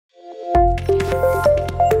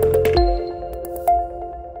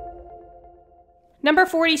Number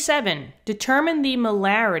 47, determine the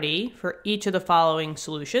molarity for each of the following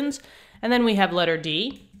solutions. And then we have letter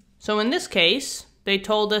D. So in this case, they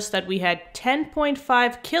told us that we had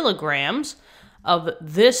 10.5 kilograms of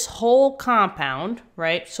this whole compound,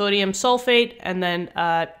 right? Sodium sulfate and then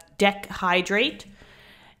dehydrate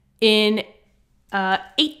in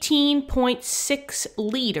 18.6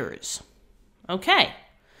 liters. Okay.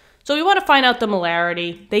 So we want to find out the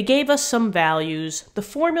molarity. They gave us some values. The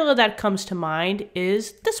formula that comes to mind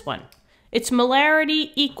is this one. Its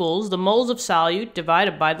molarity equals the moles of solute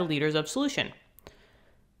divided by the liters of solution.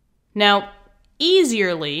 Now,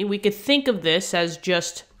 easierly, we could think of this as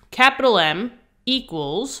just capital M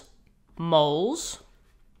equals moles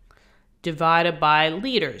divided by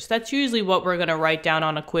liters. That's usually what we're going to write down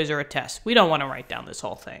on a quiz or a test. We don't want to write down this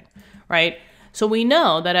whole thing, right? So we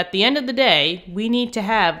know that at the end of the day, we need to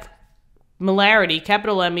have molarity,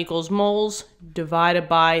 capital M equals moles divided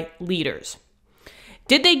by liters.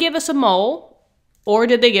 Did they give us a mole or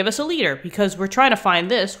did they give us a liter? Because we're trying to find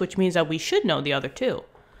this, which means that we should know the other two.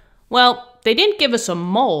 Well, they didn't give us a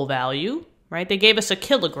mole value, right? They gave us a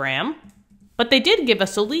kilogram, but they did give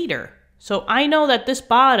us a liter. So I know that this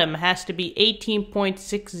bottom has to be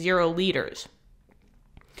 18.60 liters.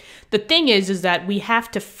 The thing is that we have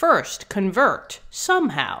to first convert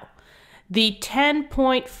somehow the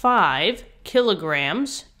 10.5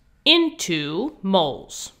 kilograms into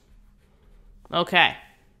moles. Okay.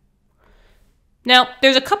 Now,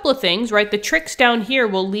 there's a couple of things, right? The tricks down here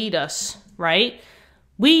will lead us, right?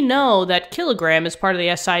 We know that kilogram is part of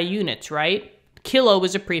the SI units, right? Kilo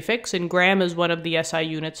is a prefix and gram is one of the SI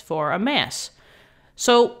units for a mass.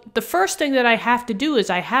 So the first thing that I have to do is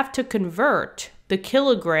I have to convert the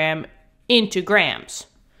kilogram into grams.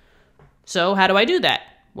 So how do I do that?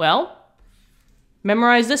 Well,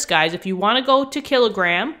 memorize this, guys. If you want to go to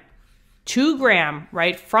kilogram, to gram,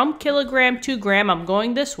 right? From kilogram to gram, I'm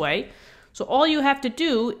going this way. So all you have to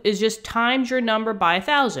do is just times your number by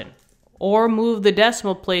 1,000 or move the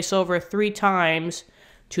decimal place over 3 times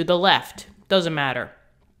to the left. Doesn't matter.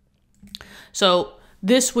 So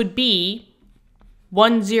this would be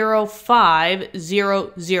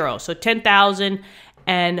 10500, so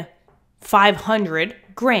 10,500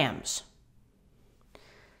 grams.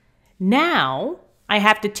 Now I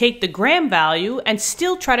have to take the gram value and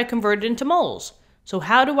still try to convert it into moles. So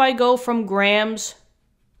how do I go from grams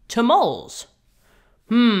to moles?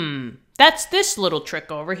 That's this little trick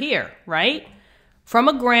over here, right? From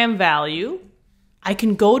a gram value, I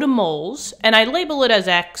can go to moles, and I label it as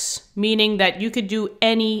X, meaning that you could do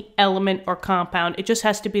any element or compound. It just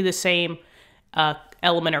has to be the same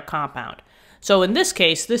element or compound. So in this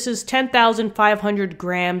case, this is 10,500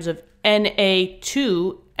 grams of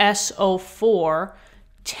Na2SO4,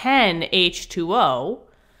 10H2O.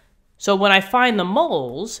 So when I find the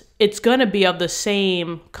moles, it's going to be of the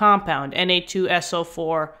same compound,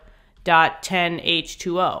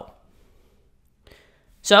 Na2SO4.10H2O.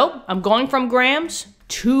 So I'm going from grams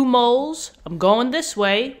to moles. I'm going this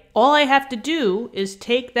way. All I have to do is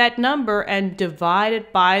take that number and divide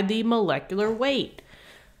it by the molecular weight.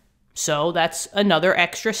 So that's another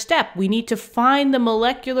extra step. We need to find the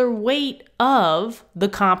molecular weight of the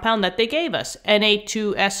compound that they gave us,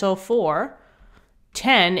 Na2SO4,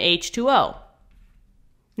 10H2O.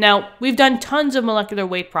 Now, we've done tons of molecular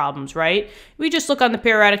weight problems, right? We just look on the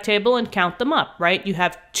periodic table and count them up, right? You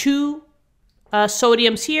have 2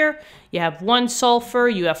 sodiums here, you have 1 sulfur,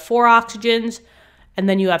 you have 4 oxygens, and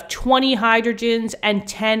then you have 20 hydrogens and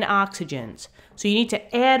 10 oxygens. So you need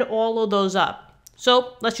to add all of those up.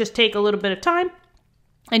 So let's just take a little bit of time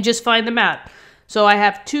and just find them out. So I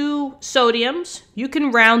have 2 sodiums. You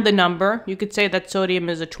can round the number. You could say that sodium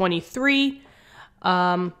is a 23.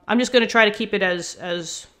 I'm just going to try to keep it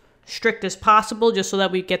as strict as possible just so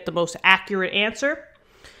that we get the most accurate answer.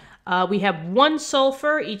 We have 1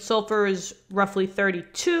 sulfur. Each sulfur is roughly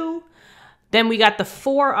 32. Then we got the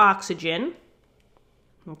 4 oxygen.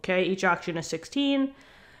 Okay, each oxygen is 16.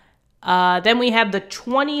 Then we have the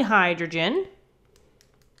 20 hydrogen.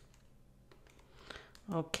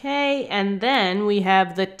 Okay, and then we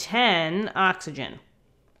have the 10 oxygen.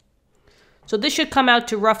 So this should come out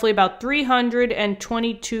to roughly about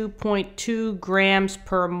 322.2 grams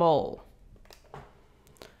per mole.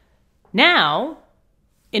 Now,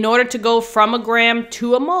 in order to go from a gram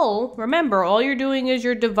to a mole, remember, all you're doing is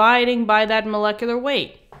you're dividing by that molecular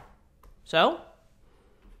weight. So,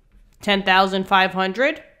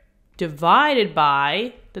 10,500 divided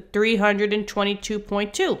by the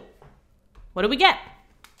 322.2. What do we get?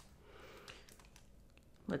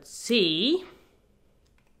 Let's see.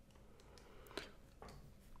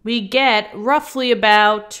 we get roughly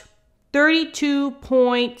about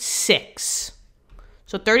 32.6.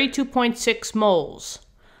 So 32.6 moles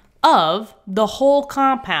of the whole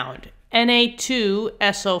compound,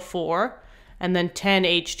 Na2SO4, and then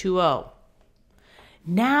 10H2O.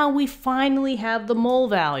 Now we finally have the mole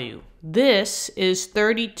value. This is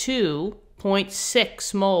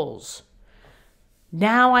 32.6 moles.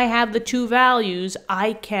 Now I have the two values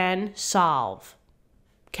I can solve.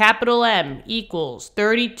 Capital M equals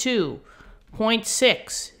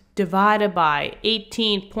 32.6 divided by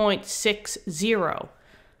 18.60.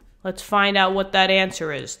 Let's find out what that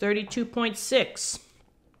answer is. 32.6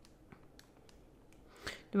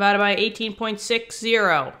 divided by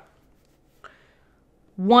 18.60.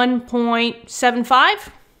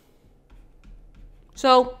 1.75.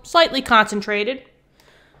 So slightly concentrated,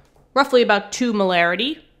 roughly about 2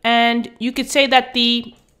 molarity. And you could say that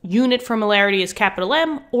the unit for molarity is capital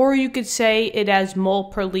M, or you could say it as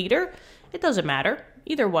mole per liter. It doesn't matter.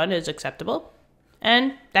 Either one is acceptable.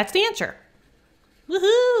 And that's the answer.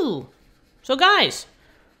 Woohoo! So guys,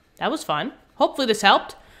 that was fun. Hopefully this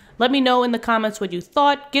helped. Let me know in the comments what you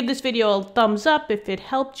thought. Give this video a thumbs up if it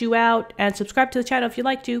helped you out, and subscribe to the channel if you'd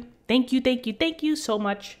like to. Thank you so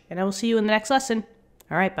much, and I will see you in the next lesson.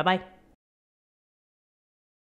 All right, bye-bye.